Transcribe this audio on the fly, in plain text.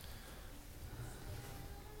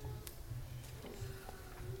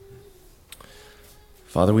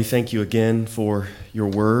Father, we thank you again for your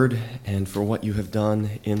word and for what you have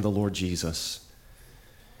done in the Lord Jesus.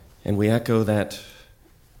 And we echo that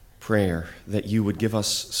prayer that you would give us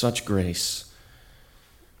such grace,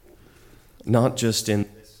 not just in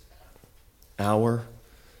this hour,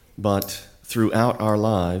 but throughout our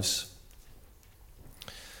lives,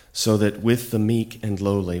 so that with the meek and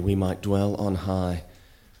lowly we might dwell on high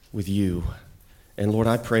with you. And Lord,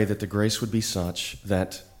 I pray that the grace would be such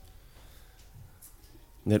that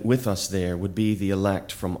with us there would be the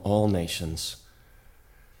elect from all nations,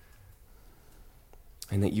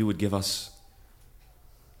 and that you would give us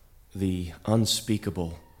the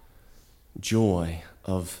unspeakable joy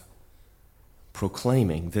of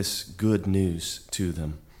proclaiming this good news to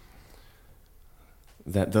them,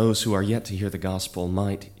 that those who are yet to hear the gospel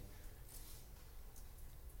might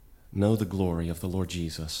know the glory of the Lord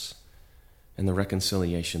Jesus and the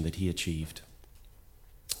reconciliation that he achieved.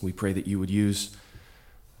 We pray that you would use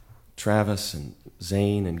Travis and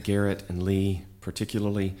Zane and Garrett and Lee,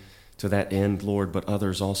 particularly to that end, Lord, but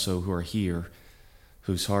others also who are here,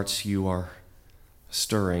 whose hearts you are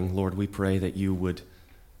stirring. Lord, we pray that you would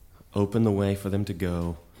open the way for them to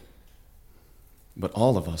go. But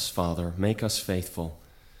all of us, Father, make us faithful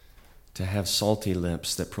to have salty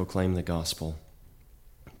lips that proclaim the gospel,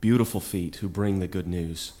 beautiful feet who bring the good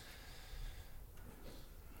news,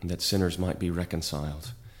 and that sinners might be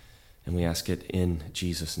reconciled. And we ask it in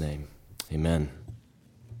Jesus' name. Amen.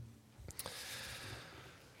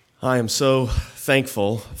 I am so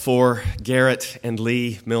thankful for Garrett and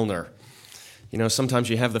Lee Milner. You know, sometimes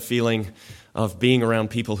you have the feeling of being around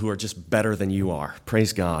people who are just better than you are.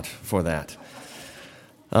 Praise God for that.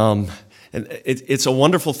 And it's a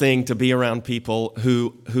wonderful thing to be around people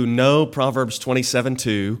who know Proverbs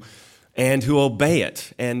 27:2 and who obey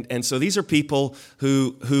it. And so these are people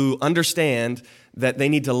who understand that they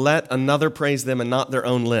need to let another praise them and not their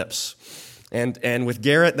own lips. And with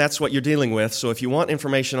Garrett, that's what you're dealing with. So if you want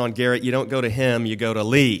information on Garrett, you don't go to him, you go to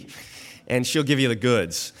Lee, and she'll give you the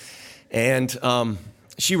goods. And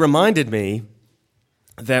she reminded me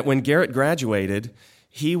that when Garrett graduated,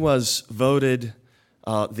 he was voted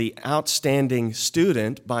the outstanding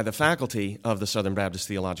student by the faculty of the Southern Baptist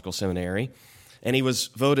Theological Seminary, and he was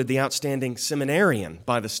voted the outstanding seminarian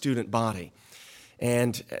by the student body.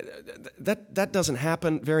 And that doesn't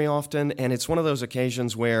happen very often, and it's one of those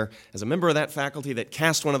occasions where, as a member of that faculty that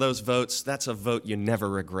cast one of those votes, that's a vote you never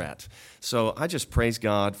regret. So I just praise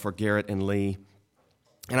God for Garrett and Lee,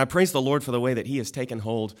 and I praise the Lord for the way that he has taken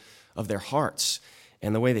hold of their hearts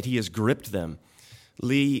and the way that he has gripped them.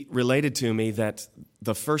 Lee related to me that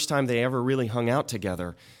the first time they ever really hung out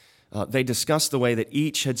together, they discussed the way that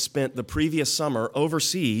each had spent the previous summer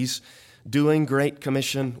overseas doing Great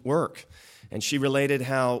Commission work. And she related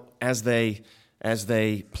how as they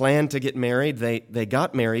planned to get married, they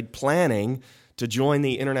got married planning to join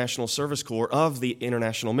the International Service Corps of the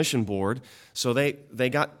International Mission Board. So they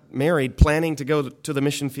got married planning to go to the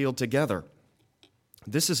mission field together.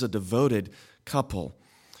 This is a devoted couple.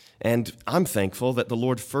 And I'm thankful that the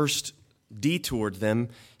Lord first detoured them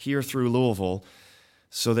here through Louisville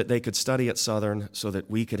so that they could study at Southern, so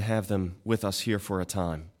that we could have them with us here for a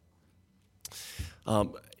time.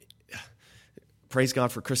 Praise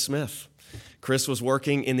God for Chris Smith. Chris was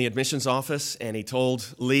working in the admissions office, and he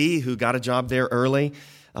told Lee, who got a job there early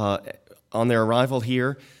on their arrival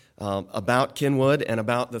here, about Kenwood and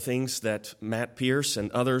about the things that Matt Pierce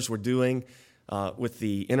and others were doing with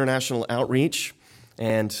the international outreach.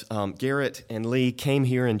 And Garrett and Lee came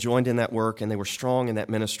here and joined in that work, and they were strong in that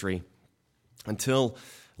ministry until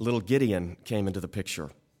little Gideon came into the picture.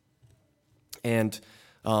 And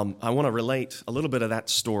I want to relate a little bit of that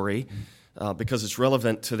story because it's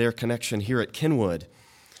relevant to their connection here at Kenwood.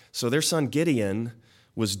 So their son Gideon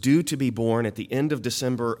was due to be born at the end of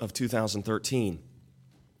December of 2013.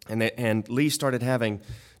 And Lee started having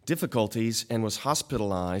difficulties and was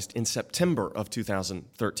hospitalized in September of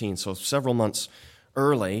 2013, so several months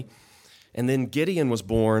early. And then Gideon was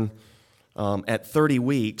born at 30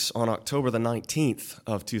 weeks on October the 19th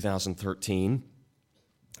of 2013.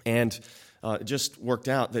 And it just worked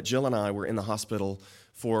out that Jill and I were in the hospital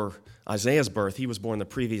for Isaiah's birth. He was born the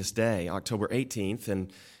previous day, October 18th,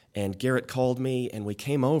 and Garrett called me, and we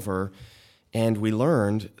came over, and we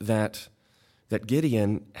learned that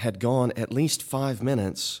Gideon had gone at least 5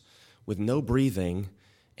 minutes with no breathing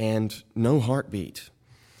and no heartbeat.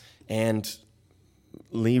 And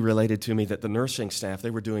Lee related to me that the nursing staff,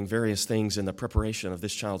 they were doing various things in the preparation of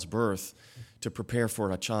this child's birth to prepare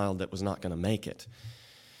for a child that was not going to make it.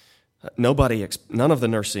 None of the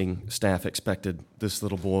nursing staff expected this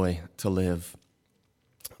little boy to live.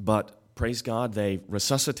 But praise God, they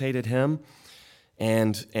resuscitated him,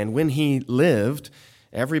 And when he lived,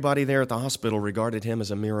 everybody there at the hospital regarded him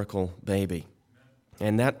as a miracle baby.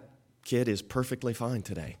 And that kid is perfectly fine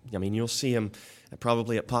today. I mean, you'll see him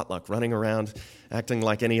probably at potluck running around acting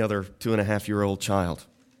like any other 2.5-year-old child.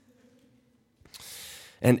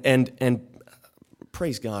 And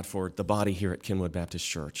praise God for the body here at Kenwood Baptist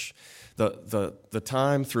Church. The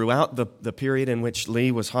time throughout the period in which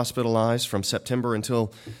Lee was hospitalized from September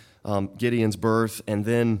until Gideon's birth, and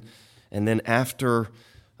then after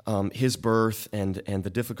his birth and the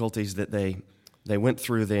difficulties that they went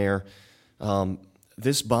through there,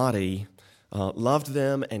 this body loved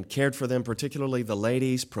them and cared for them, particularly the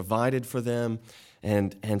ladies, provided for them.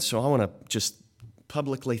 And so I want to just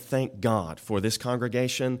publicly thank God for this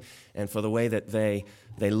congregation and for the way that they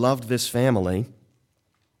loved this family.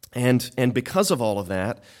 And because of all of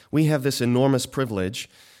that, we have this enormous privilege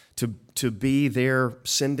to be their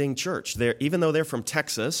sending church. Even though they're from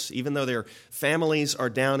Texas, even though their families are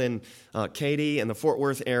down in Katy and the Fort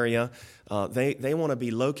Worth area, they want to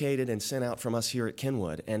be located and sent out from us here at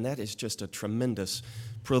Kenwood. And that is just a tremendous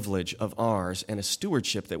privilege of ours and a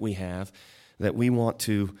stewardship that we have that we want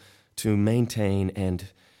to maintain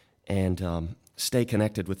and stay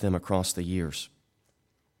connected with them across the years.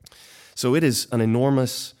 So it is an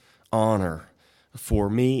enormous honor for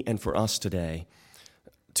me and for us today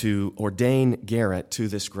to ordain Garrett to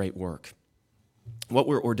this great work. What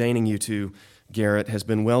we're ordaining you to, Garrett, has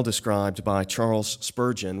been well described by Charles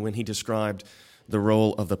Spurgeon when he described the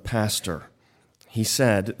role of the pastor. He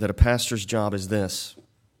said that a pastor's job is this: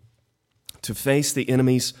 to face the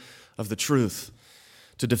enemies of the truth,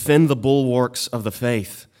 to defend the bulwarks of the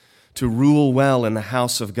faith, to rule well in the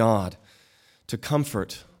house of God, to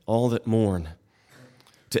comfort all that mourn,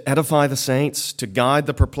 to edify the saints, to guide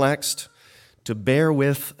the perplexed, to bear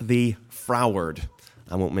with the froward.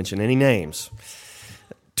 I won't mention any names.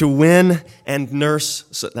 To win and nurse,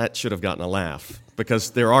 so that should have gotten a laugh,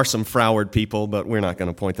 because there are some froward people, but we're not going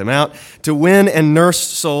to point them out. To win and nurse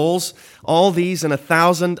souls, all these and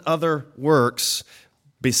 1,000 other works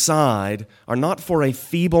beside are not for a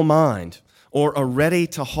feeble mind or a ready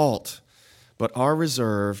to halt, but are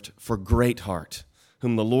reserved for great heart,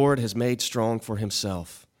 whom the Lord has made strong for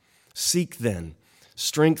himself. Seek then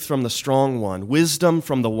strength from the strong one, wisdom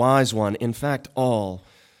from the wise one, in fact, all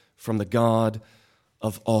from the God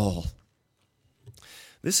of all.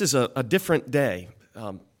 This is a different day.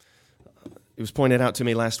 It was pointed out to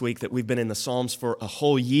me last week that we've been in the Psalms for a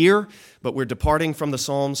whole year, but we're departing from the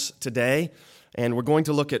Psalms today, and we're going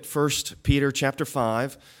to look at 1 Peter chapter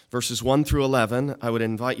 5, verses 1 through 11. I would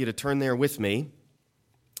invite you to turn there with me.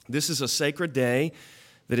 This is a sacred day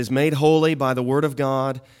that is made holy by the Word of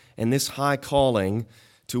God and this high calling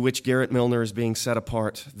to which Garrett Milner is being set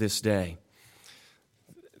apart this day.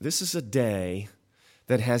 This is a day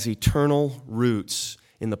that has eternal roots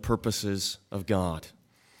in the purposes of God.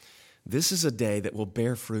 This is a day that will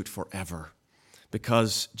bear fruit forever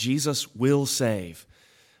because Jesus will save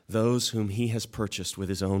those whom he has purchased with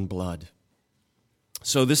his own blood.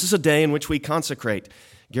 So this is a day in which we consecrate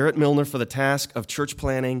Garrett Milner for the task of church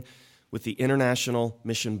planning with the International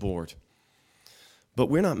Mission Board. But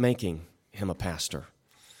we're not making him a pastor.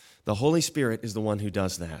 The Holy Spirit is the one who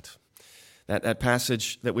does that. That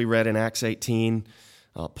passage that we read in Acts 18,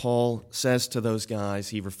 Paul says to those guys,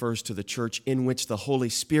 he refers to the church in which the Holy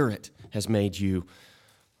Spirit has made you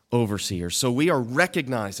overseers. So we are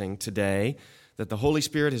recognizing today that the Holy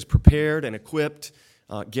Spirit has prepared and equipped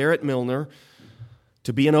Garrett Milner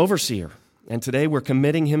to be an overseer. And today we're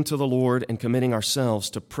committing him to the Lord and committing ourselves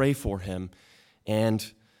to pray for him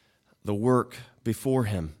and the work before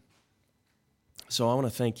him. So I want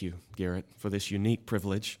to thank you, Garrett, for this unique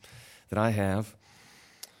privilege that I have.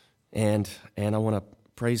 And I want to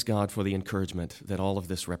praise God for the encouragement that all of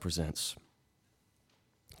this represents.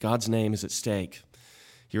 God's name is at stake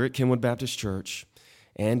here at Kenwood Baptist Church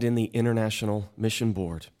and in the International Mission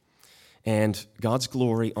Board. And God's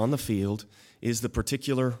glory on the field is the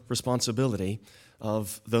particular responsibility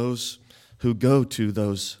of those who go to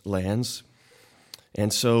those lands.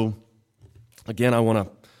 And so, again, I want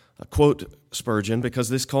to quote Spurgeon because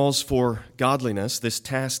this calls for godliness, this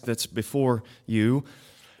task that's before you.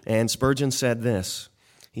 And Spurgeon said this.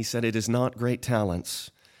 He said, "It is not great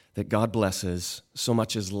talents that God blesses so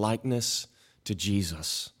much as likeness to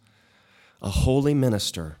Jesus. A holy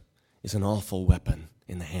minister is an awful weapon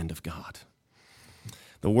in the hand of God."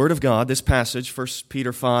 The Word of God, this passage, 1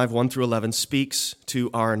 Peter 5, 1 through 11, speaks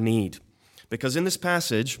to our need. Because in this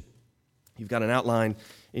passage, you've got an outline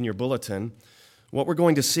in your bulletin, what we're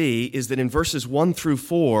going to see is that in verses 1 through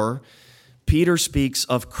 4, Peter speaks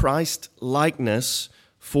of Christ-likeness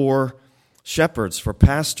for shepherds, for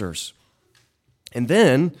pastors. And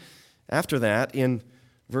then, after that, in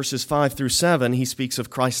verses 5 through 7, he speaks of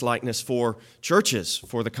Christ-likeness for churches,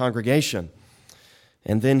 for the congregation.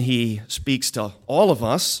 And then he speaks to all of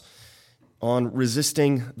us on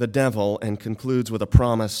resisting the devil and concludes with a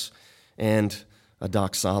promise and a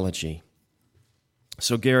doxology.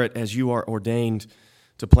 So, Garrett, as you are ordained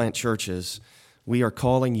to plant churches, we are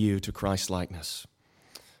calling you to Christ-likeness.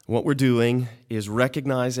 What we're doing is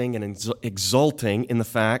recognizing and exulting in the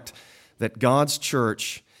fact that God's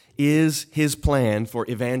church is His plan for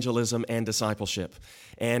evangelism and discipleship.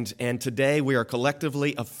 And today we are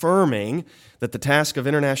collectively affirming that the task of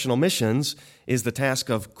international missions is the task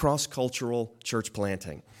of cross-cultural church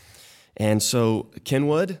planting. And so,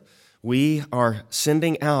 Kenwood, we are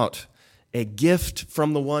sending out a gift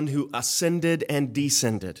from the one who ascended and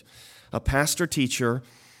descended, a pastor-teacher.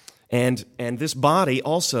 And this body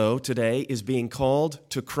also today is being called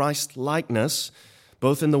to Christ-likeness,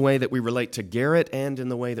 both in the way that we relate to Garrett and in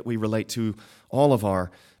the way that we relate to all of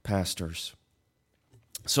our pastors.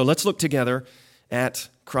 So let's look together at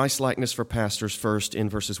Christ-likeness for pastors first in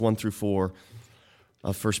verses 1 through 4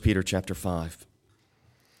 of 1 Peter chapter 5.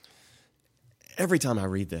 Every time I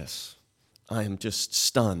read this, I am just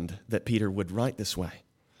stunned that Peter would write this way.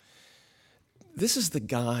 This is the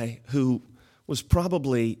guy who was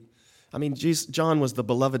probably, John was the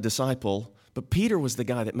beloved disciple, but Peter was the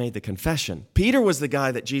guy that made the confession. Peter was the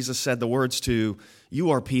guy that Jesus said the words to, "You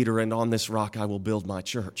are Peter, and on this rock I will build my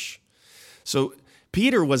church." So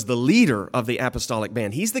Peter was the leader of the apostolic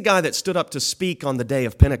band. He's the guy that stood up to speak on the day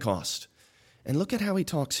of Pentecost. And look at how he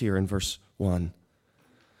talks here in verse 1.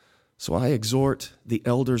 "So I exhort the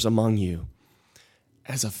elders among you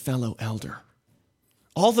as a fellow elder."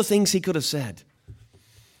 All the things he could have said.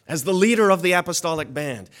 As the leader of the apostolic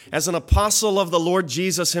band, as an apostle of the Lord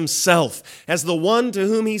Jesus himself, as the one to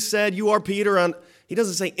whom he said, "You are Peter," and he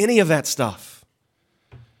doesn't say any of that stuff.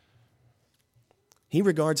 He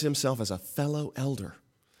regards himself as a fellow elder.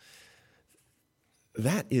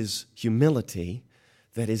 That is humility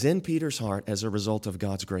that is in Peter's heart as a result of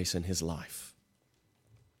God's grace in his life.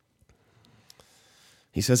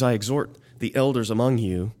 He says, "I exhort the elders among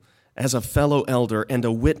you as a fellow elder and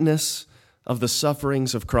a witness of the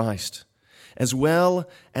sufferings of Christ, as well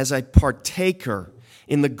as a partaker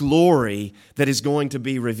in the glory that is going to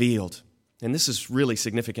be revealed." And this is really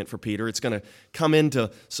significant for Peter. It's going to come into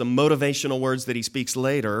some motivational words that he speaks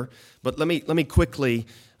later, but let me quickly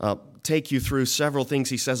take you through several things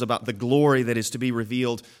he says about the glory that is to be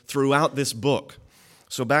revealed throughout this book.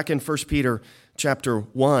 So back in 1 Peter chapter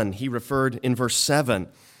 1, he referred in verse 7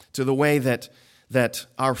 to the way that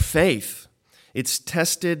our faith, its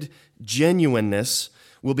tested genuineness,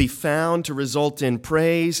 will be found to result in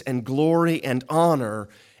praise and glory and honor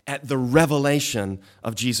at the revelation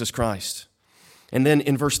of Jesus Christ. And then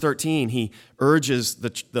in verse 13, he urges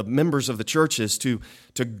the members of the churches to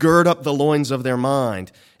gird up the loins of their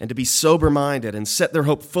mind and to be sober-minded and set their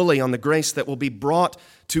hope fully on the grace that will be brought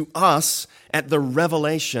to us at the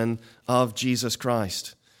revelation of Jesus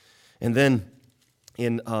Christ. And then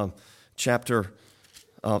in chapter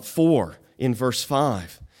 4, in verse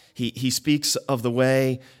 5, he speaks of the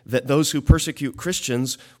way that those who persecute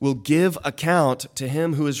Christians will give account to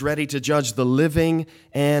him who is ready to judge the living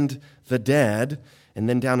and the dead. And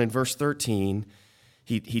then down in verse 13,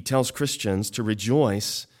 he tells Christians to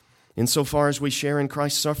rejoice insofar as we share in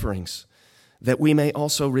Christ's sufferings, that we may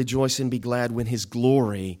also rejoice and be glad when his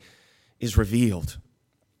glory is revealed.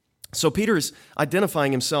 So Peter is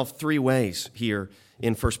identifying himself three ways here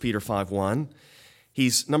in 1 Peter 5:1.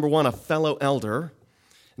 He's, number one, a fellow elder.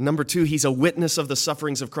 Number two, he's a witness of the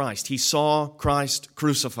sufferings of Christ. He saw Christ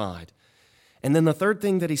crucified. And then the third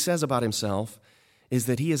thing that he says about himself is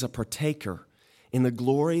that he is a partaker in the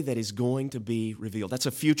glory that is going to be revealed. That's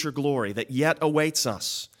a future glory that yet awaits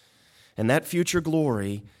us. And that future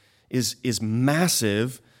glory is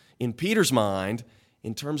massive in Peter's mind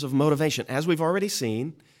in terms of motivation, as we've already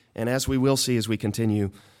seen and as we will see as we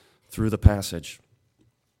continue through the passage.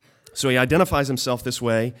 So he identifies himself this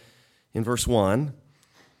way in verse 1,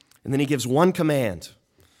 and then he gives one command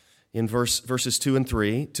in verses 2 and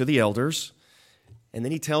 3 to the elders, and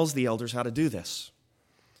then he tells the elders how to do this.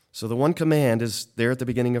 So the one command is there at the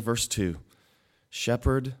beginning of verse 2,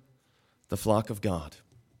 shepherd the flock of God.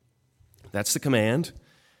 That's the command.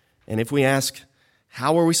 And if we ask,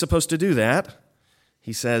 how are we supposed to do that?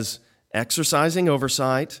 He says, exercising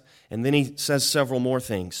oversight, and then he says several more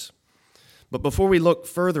things. But before we look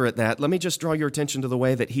further at that, let me just draw your attention to the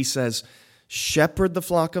way that he says, shepherd the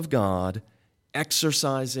flock of God,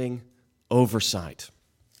 exercising oversight.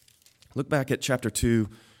 Look back at chapter 2,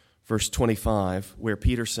 verse 25, where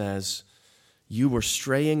Peter says, you were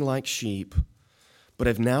straying like sheep, but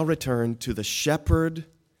have now returned to the shepherd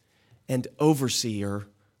and overseer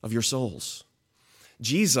of your souls.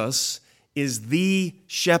 Jesus is the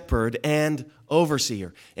shepherd and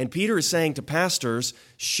overseer. And Peter is saying to pastors,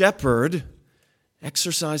 shepherd,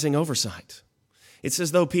 exercising oversight. It's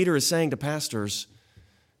as though Peter is saying to pastors,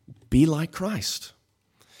 be like Christ.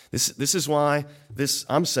 This is why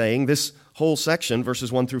I'm saying this whole section,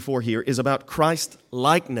 verses 1 through 4 here, is about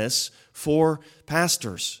Christ-likeness for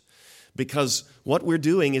pastors. Because what we're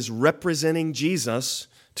doing is representing Jesus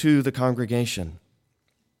to the congregation.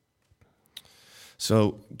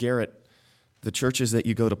 So, Garrett, the churches that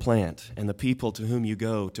you go to plant and the people to whom you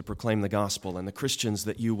go to proclaim the gospel and the Christians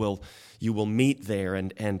that you will meet there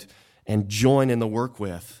and join in the work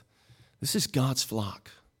with, this is God's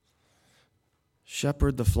flock.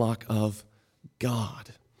 Shepherd the flock of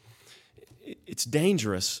God. It's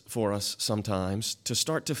dangerous for us sometimes to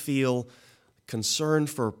start to feel concern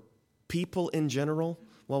for people in general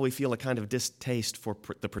while we feel a kind of distaste for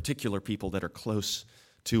the particular people that are close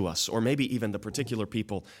to us, or maybe even the particular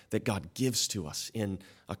people that God gives to us in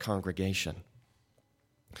a congregation.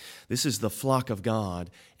 This is the flock of God,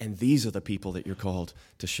 and these are the people that you're called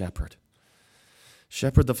to shepherd.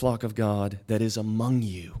 Shepherd the flock of God that is among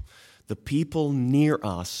you. The people near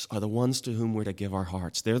us are the ones to whom we're to give our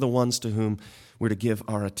hearts. They're the ones to whom we're to give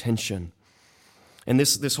our attention. And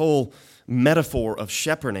this whole metaphor of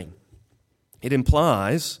shepherding, it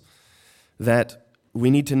implies that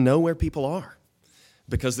we need to know where people are,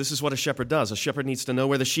 because this is what a shepherd does. A shepherd needs to know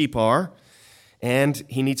where the sheep are, and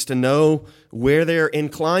he needs to know where they're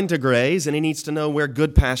inclined to graze, and he needs to know where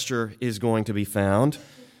good pasture is going to be found.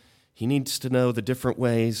 He needs to know the different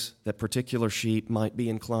ways that particular sheep might be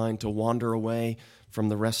inclined to wander away from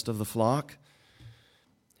the rest of the flock.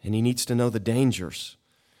 And he needs to know the dangers,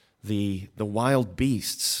 the wild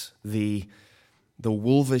beasts, the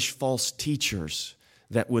wolvish false teachers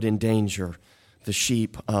that would endanger the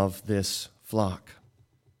sheep of this flock.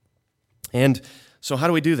 And so how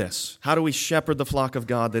do we do this? How do we shepherd the flock of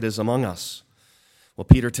God that is among us? Well,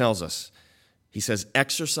 Peter tells us. He says,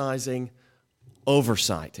 exercising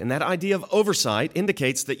oversight. And that idea of oversight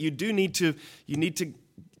indicates that you need to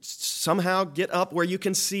somehow get up where you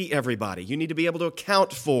can see everybody. You need to be able to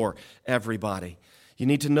account for everybody. You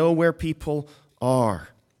need to know where people are.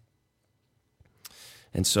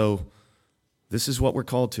 And so this is what we're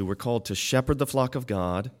called to. We're called to shepherd the flock of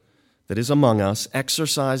God that is among us,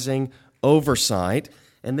 exercising oversight.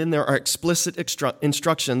 And then there are explicit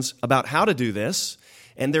instructions about how to do this.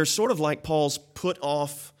 And they're sort of like Paul's put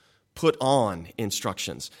on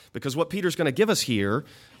instructions. Because what Peter's going to give us here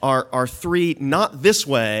are three, not this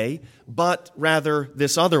way, but rather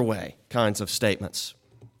this other way kinds of statements.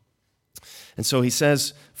 And so he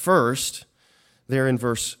says, first, there in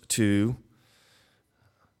verse 2,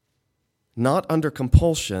 not under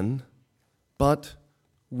compulsion, but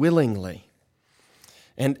willingly.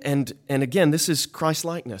 And again, this is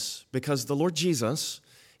Christ-likeness, because the Lord Jesus,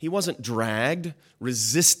 he wasn't dragged,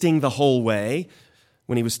 resisting the whole way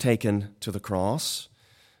when he was taken to the cross.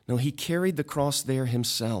 No, he carried the cross there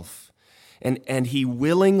himself. And he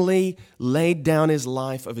willingly laid down his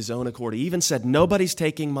life of his own accord. He even said, nobody's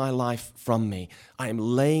taking my life from me. I am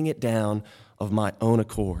laying it down of my own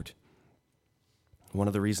accord. One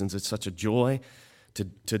of the reasons it's such a joy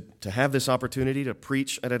to have this opportunity to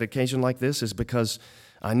preach at an occasion like this is because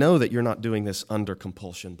I know that you're not doing this under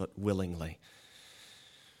compulsion, but willingly.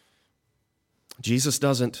 Jesus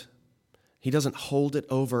doesn't hold it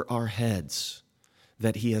over our heads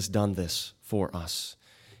that he has done this for us.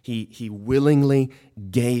 He willingly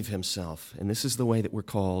gave himself. And this is the way that we're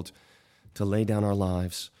called to lay down our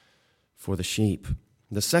lives for the sheep.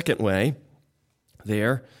 The second way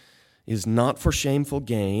there is not for shameful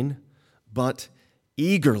gain, but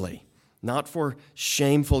eagerly. Not for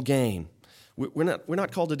shameful gain. We're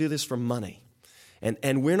not called to do this for money.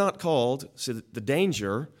 And we're not called, so the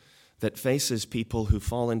danger that faces people who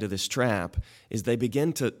fall into this trap is they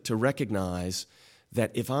begin to recognize that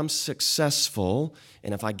if I'm successful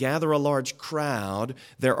and if I gather a large crowd,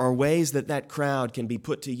 there are ways that crowd can be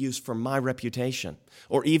put to use for my reputation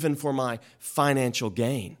or even for my financial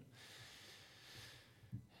gain.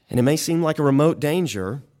 And it may seem like a remote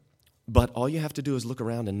danger, but all you have to do is look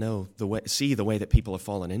around and see the way that people have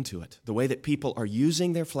fallen into it, the way that people are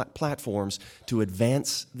using their platforms to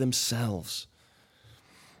advance themselves.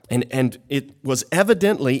 And it was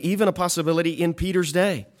evidently even a possibility in Peter's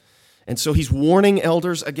day. And so he's warning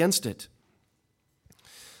elders against it.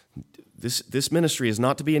 This ministry is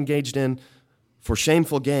not to be engaged in for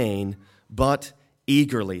shameful gain, but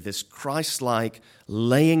eagerly, this Christ-like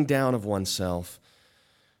laying down of oneself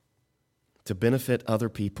to benefit other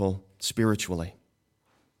people spiritually.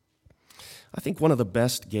 I think one of the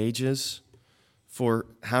best gauges for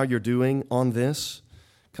how you're doing on this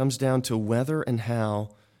comes down to whether and how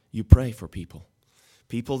you pray for people.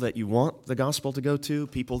 People that you want the gospel to go to,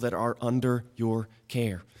 people that are under your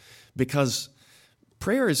care. Because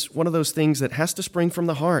prayer is one of those things that has to spring from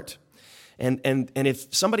the heart. And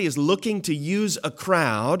if somebody is looking to use a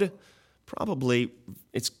crowd, probably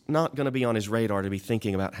it's not going to be on his radar to be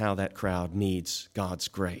thinking about how that crowd needs God's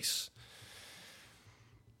grace.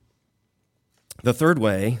 The third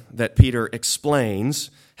way that Peter explains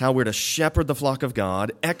how we're to shepherd the flock of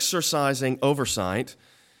God, exercising oversight,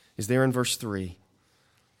 is there in verse 3.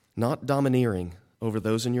 Not domineering over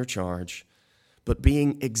those in your charge, but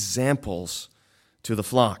being examples to the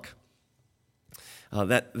flock.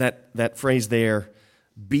 That phrase there,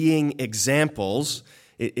 being examples,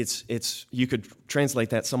 it's you could translate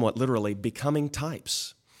that somewhat literally, becoming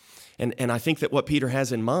types. And I think that what Peter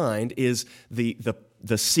has in mind is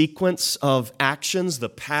the sequence of actions, the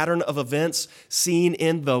pattern of events seen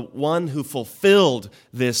in the one who fulfilled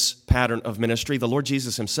this pattern of ministry, the Lord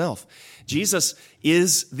Jesus himself. Jesus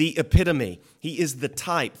is the epitome. He is the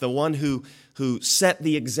type, the one who set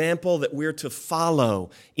the example that we're to follow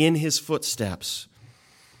in his footsteps.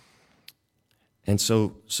 And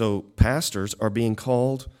so pastors are being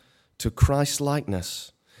called to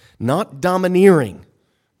Christ-likeness, not domineering.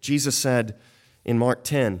 Jesus said in Mark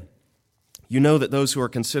 10, you know that those who are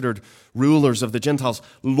considered rulers of the Gentiles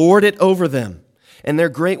lord it over them, and their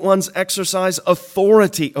great ones exercise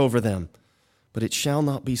authority over them. But it shall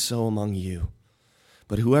not be so among you.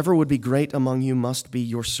 But whoever would be great among you must be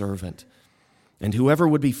your servant, and whoever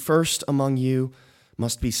would be first among you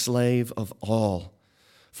must be slave of all.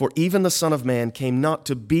 For even the Son of Man came not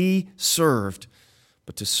to be served,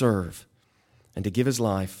 but to serve, and to give his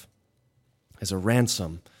life as a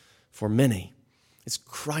ransom for many. It's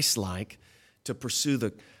Christ-like to pursue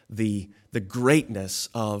the greatness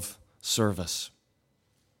of service.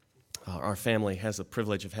 Our family has the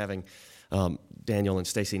privilege of having Daniel and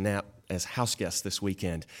Stacy Knapp as house guests this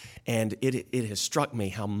weekend, and it has struck me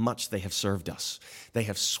how much they have served us. They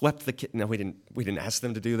have swept the kitchen. No, we didn't ask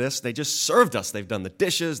them to do this. They just served us. They've done the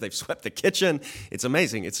dishes. They've swept the kitchen. It's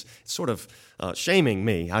amazing. It's sort of shaming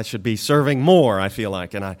me. I should be serving more, I feel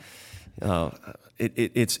like, and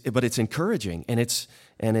but it's encouraging, and it's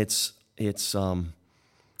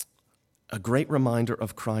a great reminder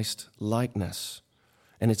of Christ likeness,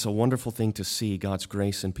 and it's a wonderful thing to see God's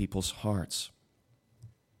grace in people's hearts.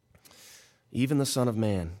 Even the Son of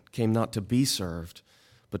Man came not to be served,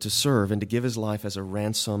 but to serve and to give his life as a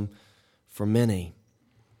ransom for many.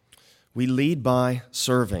 We lead by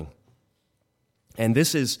serving, and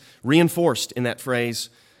this is reinforced in that phrase,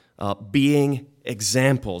 being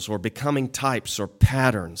examples or becoming types or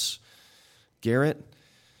patterns. Garrett,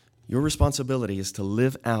 your responsibility is to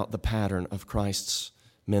live out the pattern of Christ's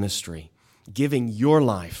ministry, giving your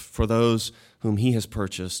life for those whom he has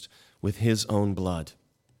purchased with his own blood.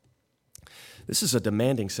 This is a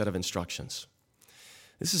demanding set of instructions.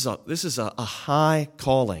 This is a high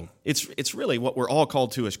calling. It's really what we're all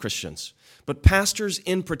called to as Christians. But pastors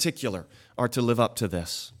in particular are to live up to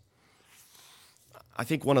this. I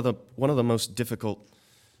think one of the most difficult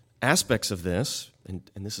aspects of this, and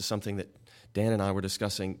this is something that Dan and I were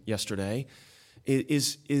discussing yesterday,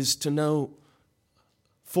 is to know,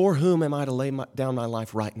 for whom am I to lay down my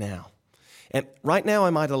life right now? And right now,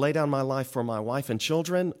 am I to lay down my life for my wife and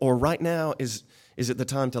children? Or right now, is it the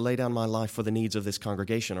time to lay down my life for the needs of this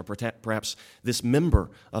congregation or perhaps this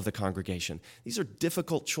member of the congregation? These are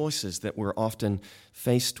difficult choices that we're often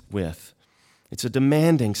faced with. It's a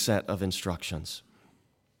demanding set of instructions.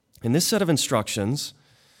 In this set of instructions,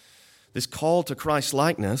 this call to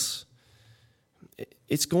Christ-likeness,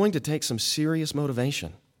 it's going to take some serious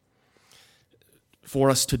motivation for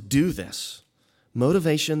us to do this.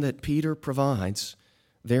 Motivation that Peter provides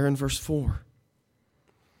there in verse 4.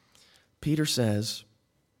 Peter says,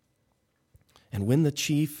 and when the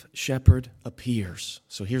chief shepherd appears,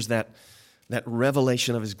 so here's that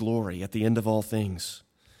revelation of his glory at the end of all things.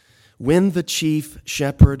 When the chief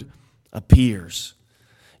shepherd appears,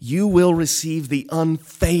 you will receive the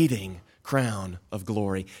unfading crown of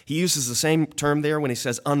glory. He uses the same term there when he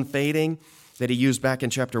says unfading that he used back in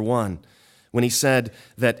chapter 1, when he said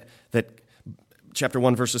that chapter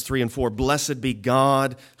 1, verses 3 and 4, blessed be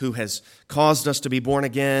God who has caused us to be born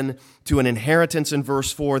again to an inheritance in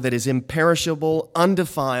verse 4 that is imperishable,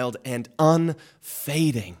 undefiled, and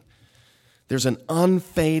unfading. There's an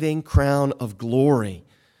unfading crown of glory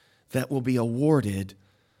that will be awarded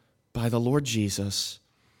by the Lord Jesus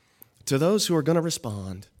to those who are going to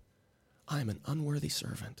respond, I am an unworthy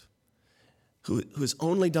servant who has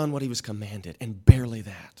only done what he was commanded and barely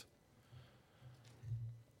that.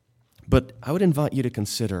 But I would invite you to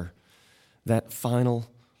consider that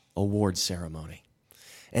final award ceremony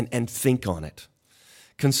and think on it.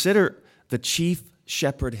 Consider the chief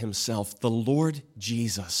shepherd himself, the Lord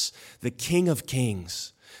Jesus, the King of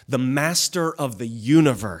Kings, the Master of the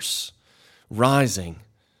universe, rising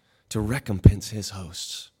to recompense his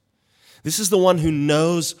hosts. This is the one who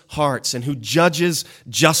knows hearts and who judges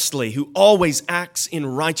justly, who always acts in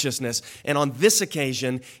righteousness. And on this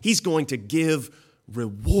occasion, he's going to give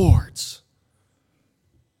rewards.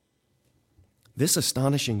 This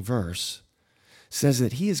astonishing verse says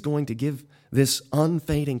that he is going to give this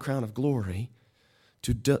unfading crown of glory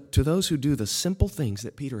to those who do the simple things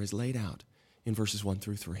that Peter has laid out in verses 1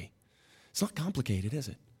 through 3. It's not complicated, is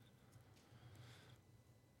it?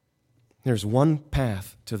 There's one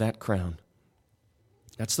path to that crown.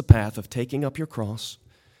 That's the path of taking up your cross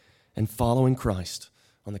and following Christ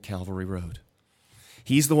on the Calvary road.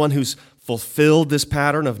 He's the one who's fulfilled this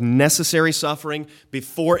pattern of necessary suffering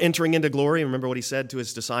before entering into glory. Remember what he said to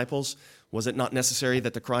his disciples? Was it not necessary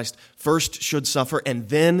that the Christ first should suffer and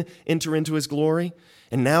then enter into his glory?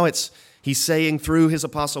 And now he's saying through his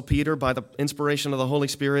apostle Peter, by the inspiration of the Holy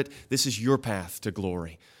Spirit, this is your path to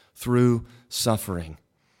glory, through suffering.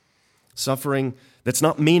 Suffering that's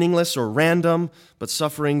not meaningless or random, but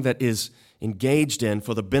suffering that is engaged in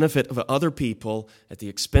for the benefit of other people at the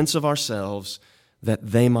expense of ourselves,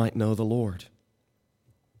 that they might know the Lord.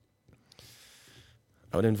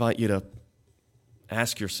 I would invite you to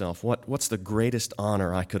ask yourself, what's the greatest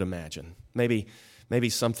honor I could imagine? Maybe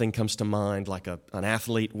something comes to mind like an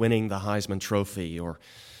athlete winning the Heisman Trophy, or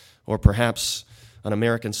perhaps an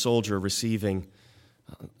American soldier receiving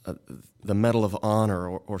the Medal of Honor,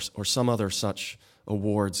 or some other such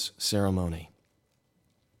awards ceremony.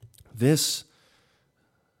 This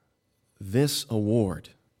award,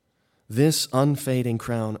 this unfading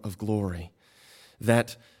crown of glory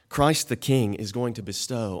that Christ the King is going to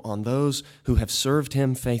bestow on those who have served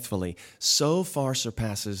him faithfully so far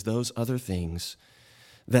surpasses those other things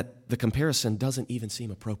that the comparison doesn't even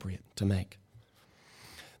seem appropriate to make.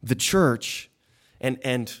 The church and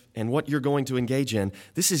what you're going to engage in,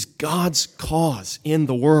 this is God's cause in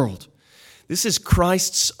the world. This is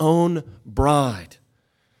Christ's own bride.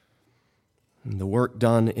 And the work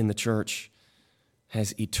done in the church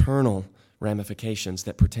has eternal ramifications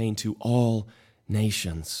that pertain to all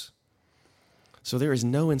nations. So there is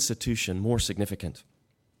no institution more significant,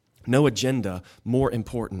 no agenda more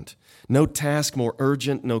important, no task more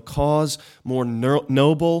urgent, no cause more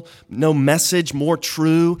noble, no message more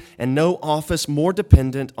true, and no office more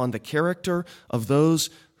dependent on the character of those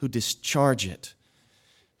who discharge it.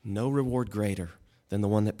 No reward greater than the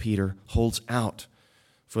one that Peter holds out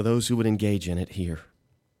for those who would engage in it here.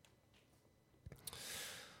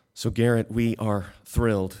 So, Garrett, we are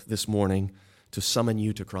thrilled this morning to summon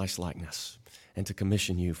you to Christ-likeness and to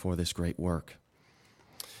commission you for this great work.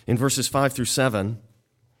 In verses 5 through 7,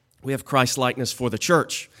 we have Christ-likeness for the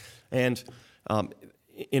church. And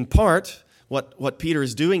in part, what Peter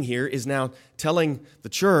is doing here is now telling the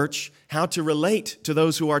church how to relate to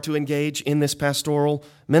those who are to engage in this pastoral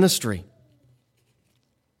ministry.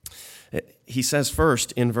 He says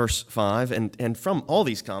first in verse 5, and from all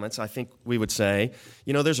these comments, I think we would say,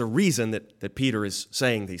 there's a reason that Peter is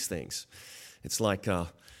saying these things. It's like I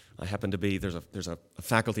happen to be, there's a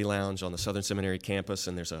faculty lounge on the Southern Seminary campus,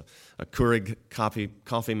 and there's a Keurig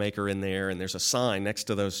coffee maker in there, and there's a sign next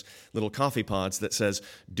to those little coffee pods that says,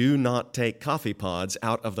 "Do not take coffee pods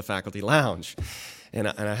out of the faculty lounge." And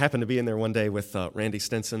I happened to be in there one day with Randy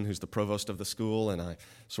Stinson, who's the provost of the school, and I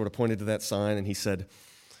sort of pointed to that sign, and he said,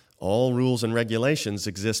 "All rules and regulations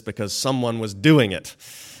exist because someone was doing it."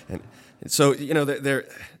 And so,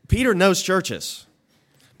 Peter knows churches.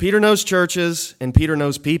 Peter knows churches, and Peter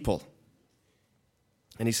knows people.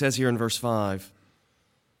 And he says here in verse 5,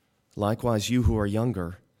 "Likewise, you who are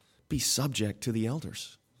younger, be subject to the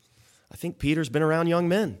elders." I think Peter's been around young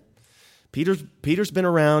men. Peter's been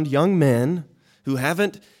around young men who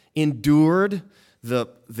haven't endured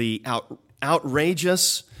the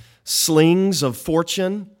outrageous slings of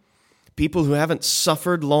fortune, people who haven't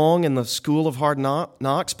suffered long in the school of hard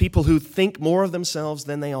knocks, people who think more of themselves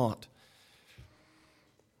than they ought.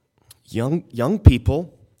 Young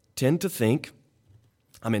people tend to think,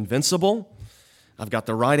 I'm invincible, I've got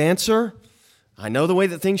the right answer, I know the way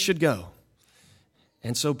that things should go.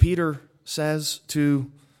 And so Peter says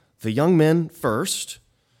to the young men first,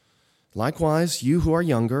 "Likewise, you who are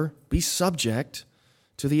younger, be subject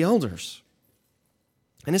to the elders."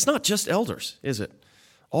 And it's not just elders, is it?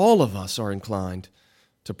 All of us are inclined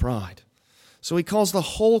to pride. So he calls the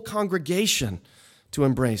whole congregation to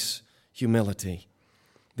embrace humility.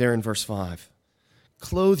 There in verse 5.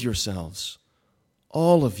 Clothe yourselves,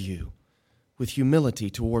 all of you, with humility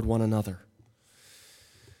toward one another.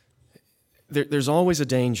 There's always a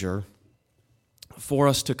danger for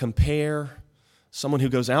us to compare someone who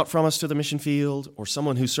goes out from us to the mission field or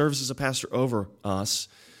someone who serves as a pastor over us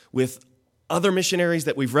with other missionaries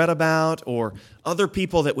that we've read about or other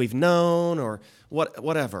people that we've known or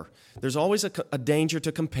whatever. There's always a danger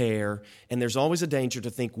to compare, and there's always a danger to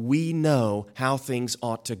think we know how things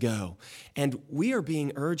ought to go. And we are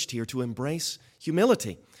being urged here to embrace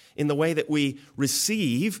humility in the way that we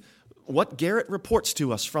receive what Garrett reports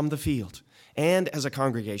to us from the field, and as a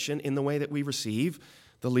congregation in the way that we receive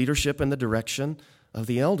the leadership and the direction of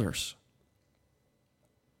the elders.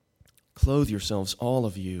 Clothe yourselves, all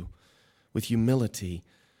of you, with humility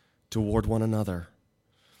toward one another.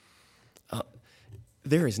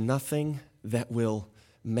 There is nothing that will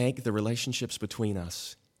make the relationships between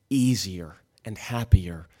us easier and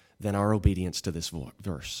happier than our obedience to this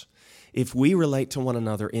verse. If we relate to one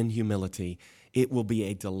another in humility, it will be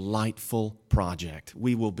a delightful project.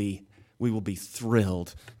 We will be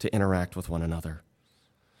thrilled to interact with one another.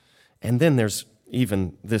 And then there's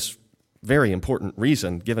even this very important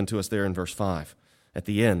reason given to us there in verse 5 at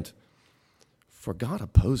the end. For God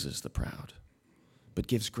opposes the proud, but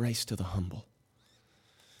gives grace to the humble.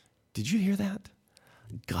 Did you hear that?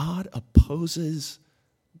 God opposes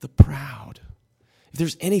the proud. If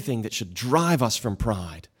there's anything that should drive us from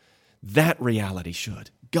pride, that reality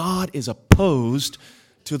should. God is opposed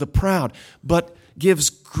to the proud, but gives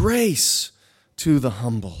grace to the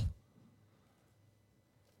humble.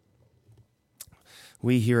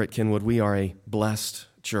 We here at Kenwood, we are a blessed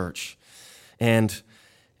church. And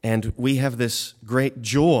we have this great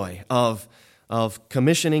joy of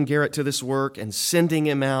commissioning Garrett to this work and sending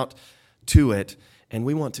him out to it. And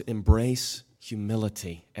we want to embrace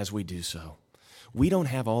humility as we do so. We don't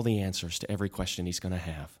have all the answers to every question he's going to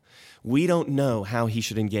have. We don't know how he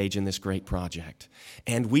should engage in this great project.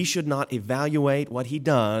 And we should not evaluate what he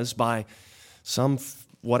does by some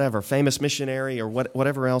famous missionary or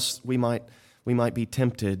whatever else we might be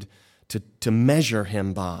tempted to measure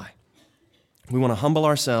him by. We want to humble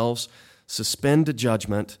ourselves, suspend a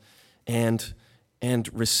judgment, and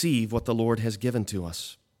receive what the Lord has given to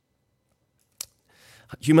us.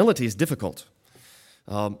 Humility is difficult.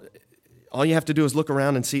 All you have to do is look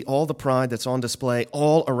around and see all the pride that's on display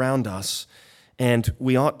all around us, and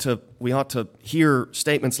we ought to hear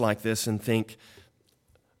statements like this and think,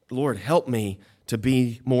 Lord, help me to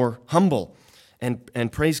be more humble.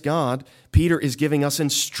 And praise God, Peter is giving us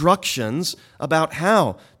instructions about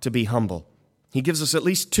how to be humble. He gives us at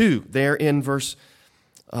least two there in verses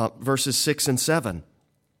 6 and 7.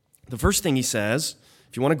 The first thing he says,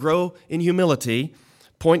 if you want to grow in humility,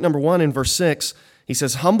 point number 1 in verse 6, he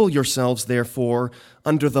says, humble yourselves, therefore,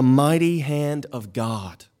 under the mighty hand of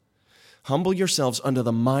God. Humble yourselves under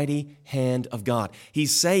the mighty hand of God.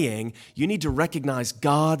 He's saying you need to recognize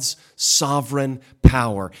God's sovereign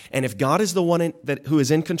power. And if God is the one who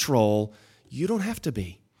is in control, you don't have to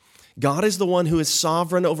be. God is the one who is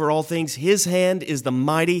sovereign over all things. His hand is the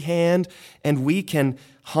mighty hand, and we can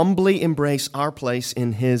humbly embrace our place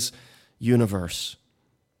in His universe.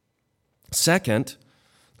 Second,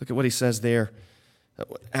 look at what he says there.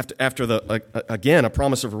 After again, a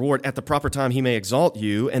promise of reward, at the proper time He may exalt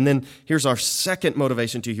you. And then here's our second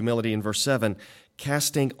motivation to humility in verse 7,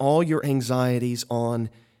 casting all your anxieties on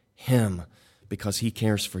Him because He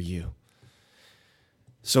cares for you.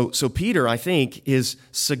 So Peter, I think, is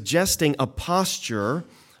suggesting a posture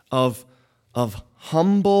of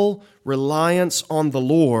humble reliance on the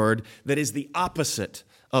Lord that is the opposite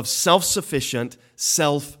of self-sufficient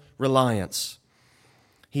self-reliance.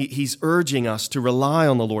 He's urging us to rely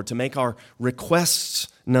on the Lord, to make our requests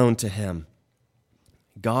known to Him.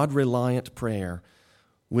 God-reliant prayer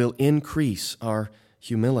will increase our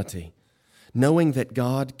humility. Knowing that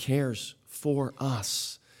God cares for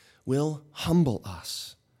us will humble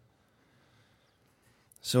us.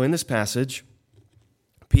 So in this passage,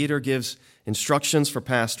 Peter gives instructions for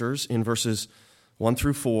pastors in verses 1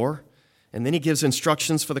 through 4, and then he gives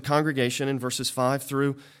instructions for the congregation in verses 5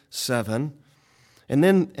 through 7. And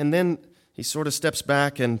then he sort of steps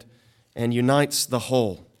back and unites the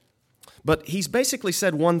whole. But he's basically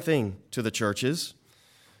said one thing to the churches.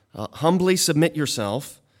 Humbly submit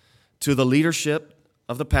yourself to the leadership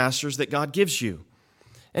of the pastors that God gives you.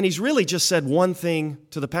 And he's really just said one thing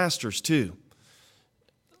to the pastors too.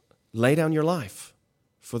 Lay down your life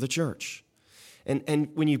for the church. And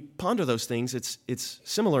when you ponder those things, it's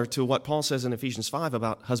similar to what Paul says in Ephesians 5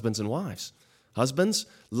 about husbands and wives. Husbands,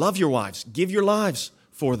 love your wives. Give your lives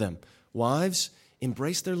for them. Wives,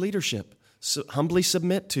 embrace their leadership. Humbly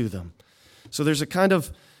submit to them. So there's a kind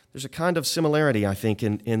of similarity, I think,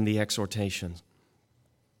 in the exhortation.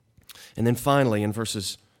 And then thirdly, in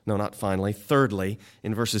verses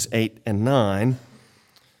 8 and 9,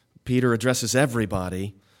 Peter addresses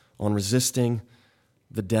everybody on resisting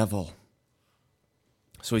the devil.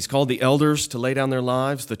 So he's called the elders to lay down their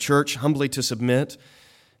lives, the church humbly to submit,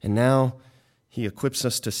 and now he equips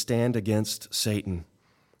us to stand against Satan.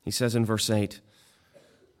 He says in verse 8,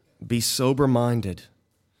 "Be sober-minded,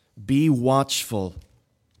 be watchful.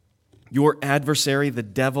 Your adversary, the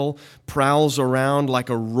devil, prowls around like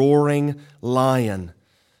a roaring lion,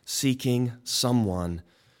 seeking someone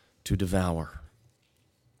to devour."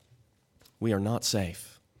 We are not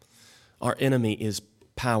safe. Our enemy is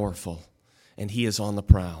powerful, and he is on the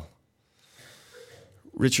prowl.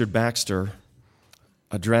 Richard Baxter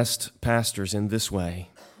addressed pastors in this way.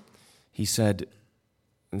 He said,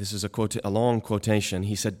 and this is a long quotation,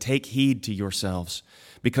 he said, "Take heed to yourselves,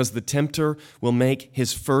 because the tempter will make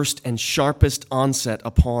his first and sharpest onset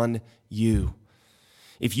upon you.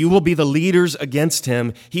 If you will be the leaders against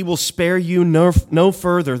him, he will spare you no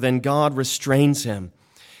further than God restrains him.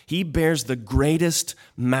 He bears the greatest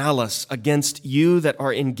malice against you that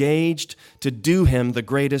are engaged to do him the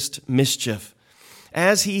greatest mischief.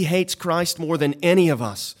 As he hates Christ more than any of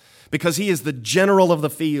us, because he is the general of the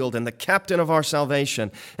field and the captain of our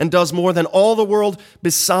salvation, and does more than all the world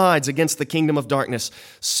besides against the kingdom of darkness,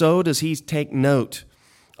 so does he take note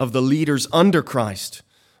of the leaders under Christ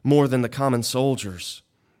more than the common soldiers.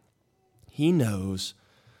 He knows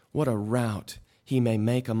what a rout he may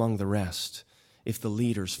make among the rest if the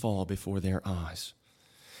leaders fall before their eyes.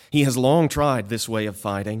 He has long tried this way of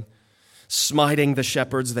fighting, smiting the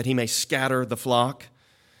shepherds that he may scatter the flock,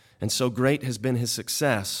 and so great has been his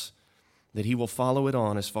success that he will follow it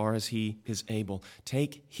on as far as he is able.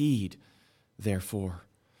 Take heed, therefore,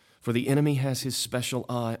 for the enemy has his special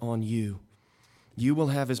eye on you. You will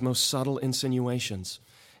have his most subtle insinuations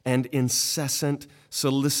and incessant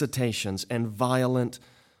solicitations and violent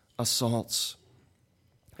assaults.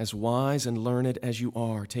 As wise and learned as you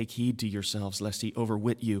are, take heed to yourselves, lest he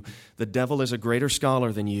overwit you. The devil is a greater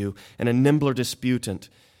scholar than you and a nimbler disputant.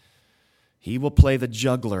 He will play the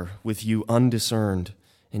juggler with you undiscerned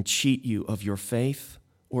and cheat you of your faith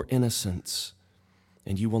or innocence,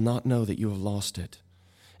 and you will not know that you have lost it.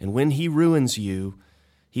 And when he ruins you,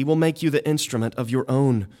 he will make you the instrument of your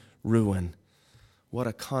own ruin. What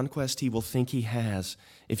a conquest he will think he has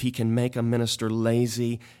if he can make a minister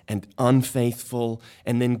lazy and unfaithful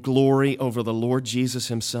and then glory over the Lord Jesus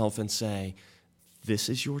himself and say, "This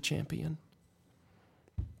is your champion."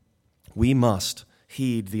 We must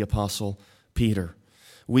heed the Apostle Peter.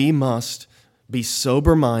 We must be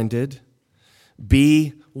sober-minded,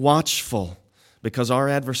 be watchful, because our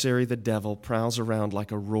adversary, the devil, prowls around like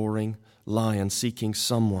a roaring lion seeking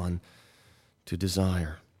someone to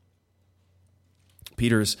desire.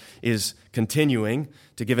 Peter is continuing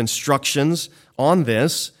to give instructions on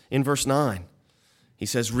this in verse 9. He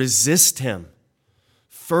says, "Resist him,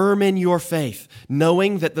 firm in your faith,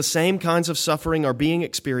 knowing that the same kinds of suffering are being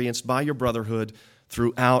experienced by your brotherhood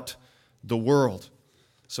throughout the world."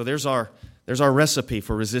 So there's our recipe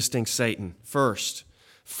for resisting Satan. First,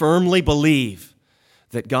 firmly believe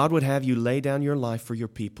that God would have you lay down your life for your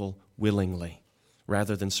people willingly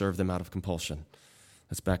rather than serve them out of compulsion.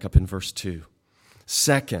 Let's back up in verse 2.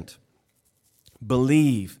 Second,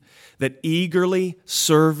 believe that eagerly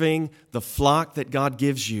serving the flock that God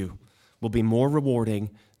gives you will be more rewarding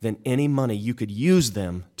than any money you could use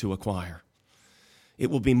them to acquire. It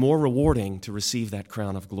will be more rewarding to receive that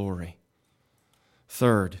crown of glory.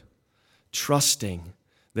 Third, trusting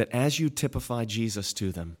that as you typify Jesus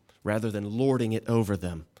to them, rather than lording it over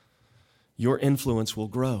them, your influence will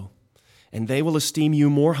grow, and they will esteem you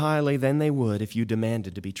more highly than they would if you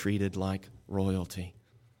demanded to be treated like royalty.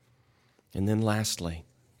 And then lastly,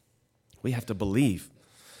 we have to believe.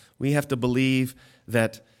 We have to believe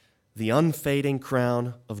that the unfading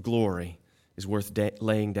crown of glory is worth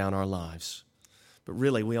laying down our lives. But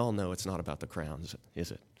really, we all know it's not about the crowns,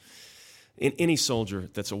 is it? In any soldier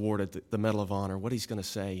that's awarded the Medal of Honor, what he's going to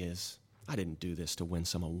say is, "I didn't do this to win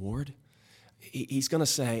some award." He's going to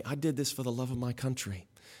say, "I did this for the love of my country.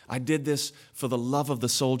 I did this for the love of the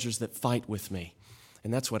soldiers that fight with me."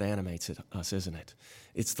 And that's what animates us, isn't it?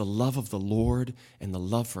 It's the love of the Lord and the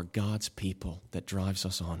love for God's people that drives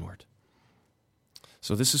us onward.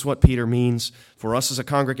 So this is what Peter means for us as a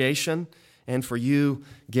congregation and for you,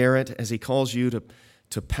 Garrett, as he calls you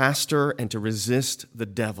to pastor and to resist the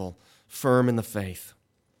devil, firm in the faith.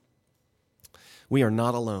 We are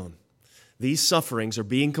not alone. These sufferings are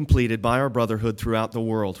being completed by our brotherhood throughout the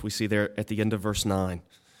world. We see there at the end of verse 9.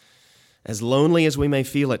 As lonely as we may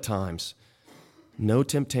feel at times, No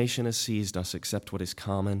temptation has seized us except what is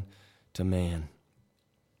common to man.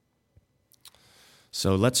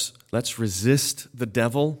 So let's resist the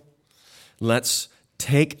devil. Let's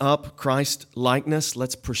take up Christ likeness.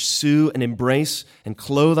 Let's pursue and embrace and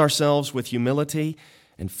clothe ourselves with humility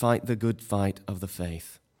and fight the good fight of the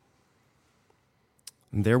faith.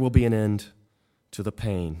 And there will be an end to the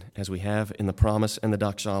pain, as we have in the promise and the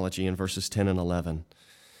doxology in verses 10 and 11.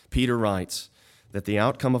 Peter writes that the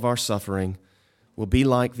outcome of our suffering will be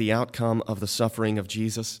like the outcome of the suffering of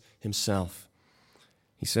Jesus himself.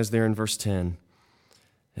 He says there in verse 10,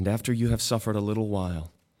 "And after you have suffered a little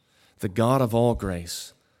while, the God of all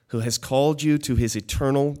grace, who has called you to his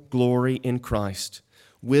eternal glory in Christ,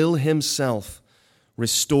 will himself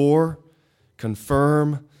restore,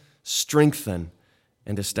 confirm, strengthen,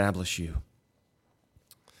 and establish you.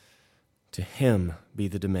 To him be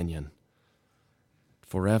the dominion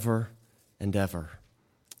forever and ever.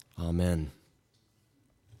 Amen."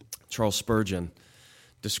 Charles Spurgeon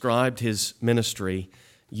described his ministry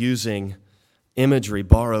using imagery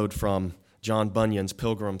borrowed from John Bunyan's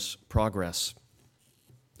Pilgrim's Progress.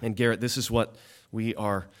 And Garrett, this is what we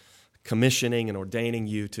are commissioning and ordaining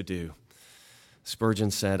you to do. Spurgeon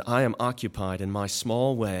said, "I am occupied in my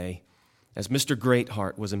small way as Mr.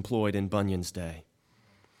 Greatheart was employed in Bunyan's day.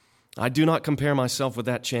 I do not compare myself with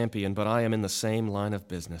that champion, but I am in the same line of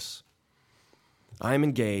business. I am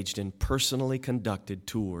engaged in personally conducted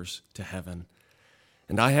tours to heaven,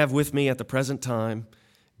 and I have with me at the present time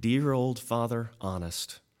dear old Father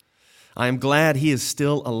Honest. I am glad he is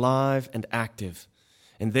still alive and active,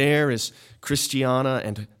 and there is Christiana,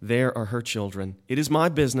 and there are her children. It is my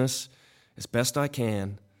business, as best I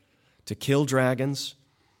can, to kill dragons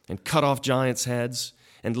and cut off giants' heads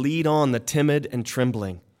and lead on the timid and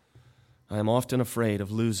trembling. I am often afraid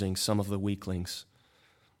of losing some of the weaklings.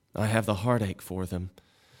 I have the heartache for them,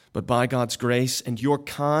 but by God's grace and your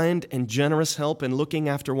kind and generous help in looking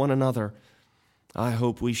after one another, I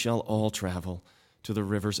hope we shall all travel to the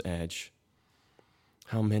river's edge.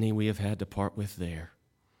 How many we have had to part with there.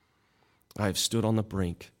 I have stood on the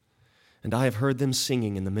brink, and I have heard them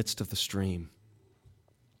singing in the midst of the stream.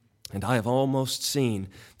 And I have almost seen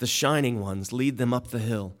the shining ones lead them up the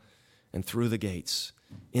hill and through the gates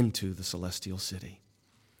into the celestial city."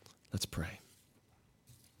 Let's pray.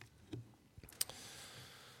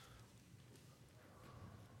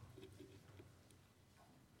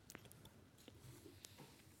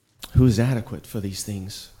 Who is adequate for these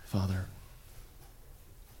things, Father?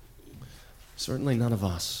 Certainly none of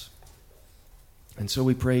us. And so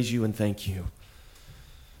we praise you and thank you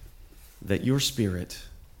that your Spirit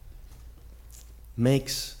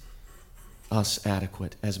makes us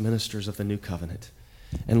adequate as ministers of the new covenant.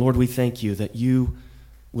 And Lord, we thank you that you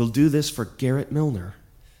will do this for Garrett Milner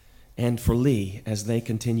and for Lee as they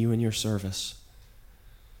continue in your service.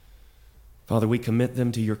 Father, we commit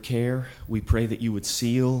them to your care. We pray that you would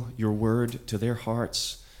seal your word to their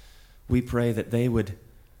hearts. We pray that they would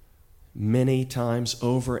many times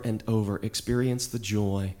over and over experience the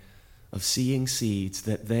joy of seeing seeds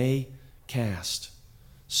that they cast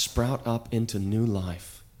sprout up into new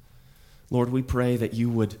life. Lord, we pray that you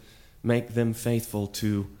would make them faithful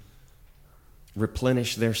to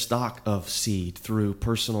replenish their stock of seed through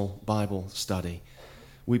personal Bible study.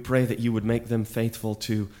 We pray that you would make them faithful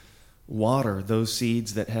to water those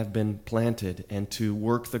seeds that have been planted and to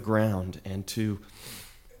work the ground and to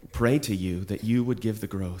pray to you that you would give the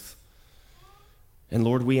growth. And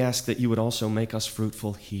Lord, we ask that you would also make us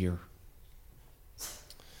fruitful here.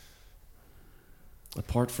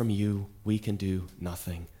 Apart from you, we can do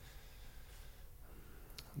nothing.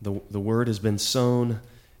 The word has been sown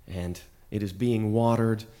and it is being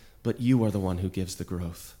watered, but you are the one who gives the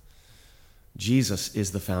growth. Jesus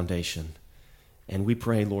is the foundation. And we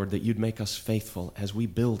pray, Lord, that you'd make us faithful as we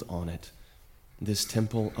build on it, this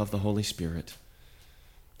temple of the Holy Spirit.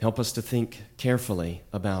 Help us to think carefully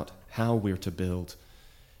about how we're to build,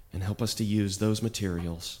 and help us to use those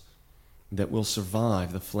materials that will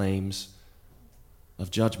survive the flames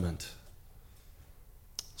of judgment.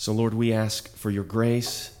 So, Lord, we ask for your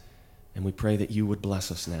grace, and we pray that you would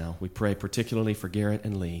bless us now. We pray particularly for Garrett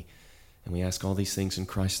and Lee, and we ask all these things in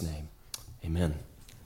Christ's name. Amen.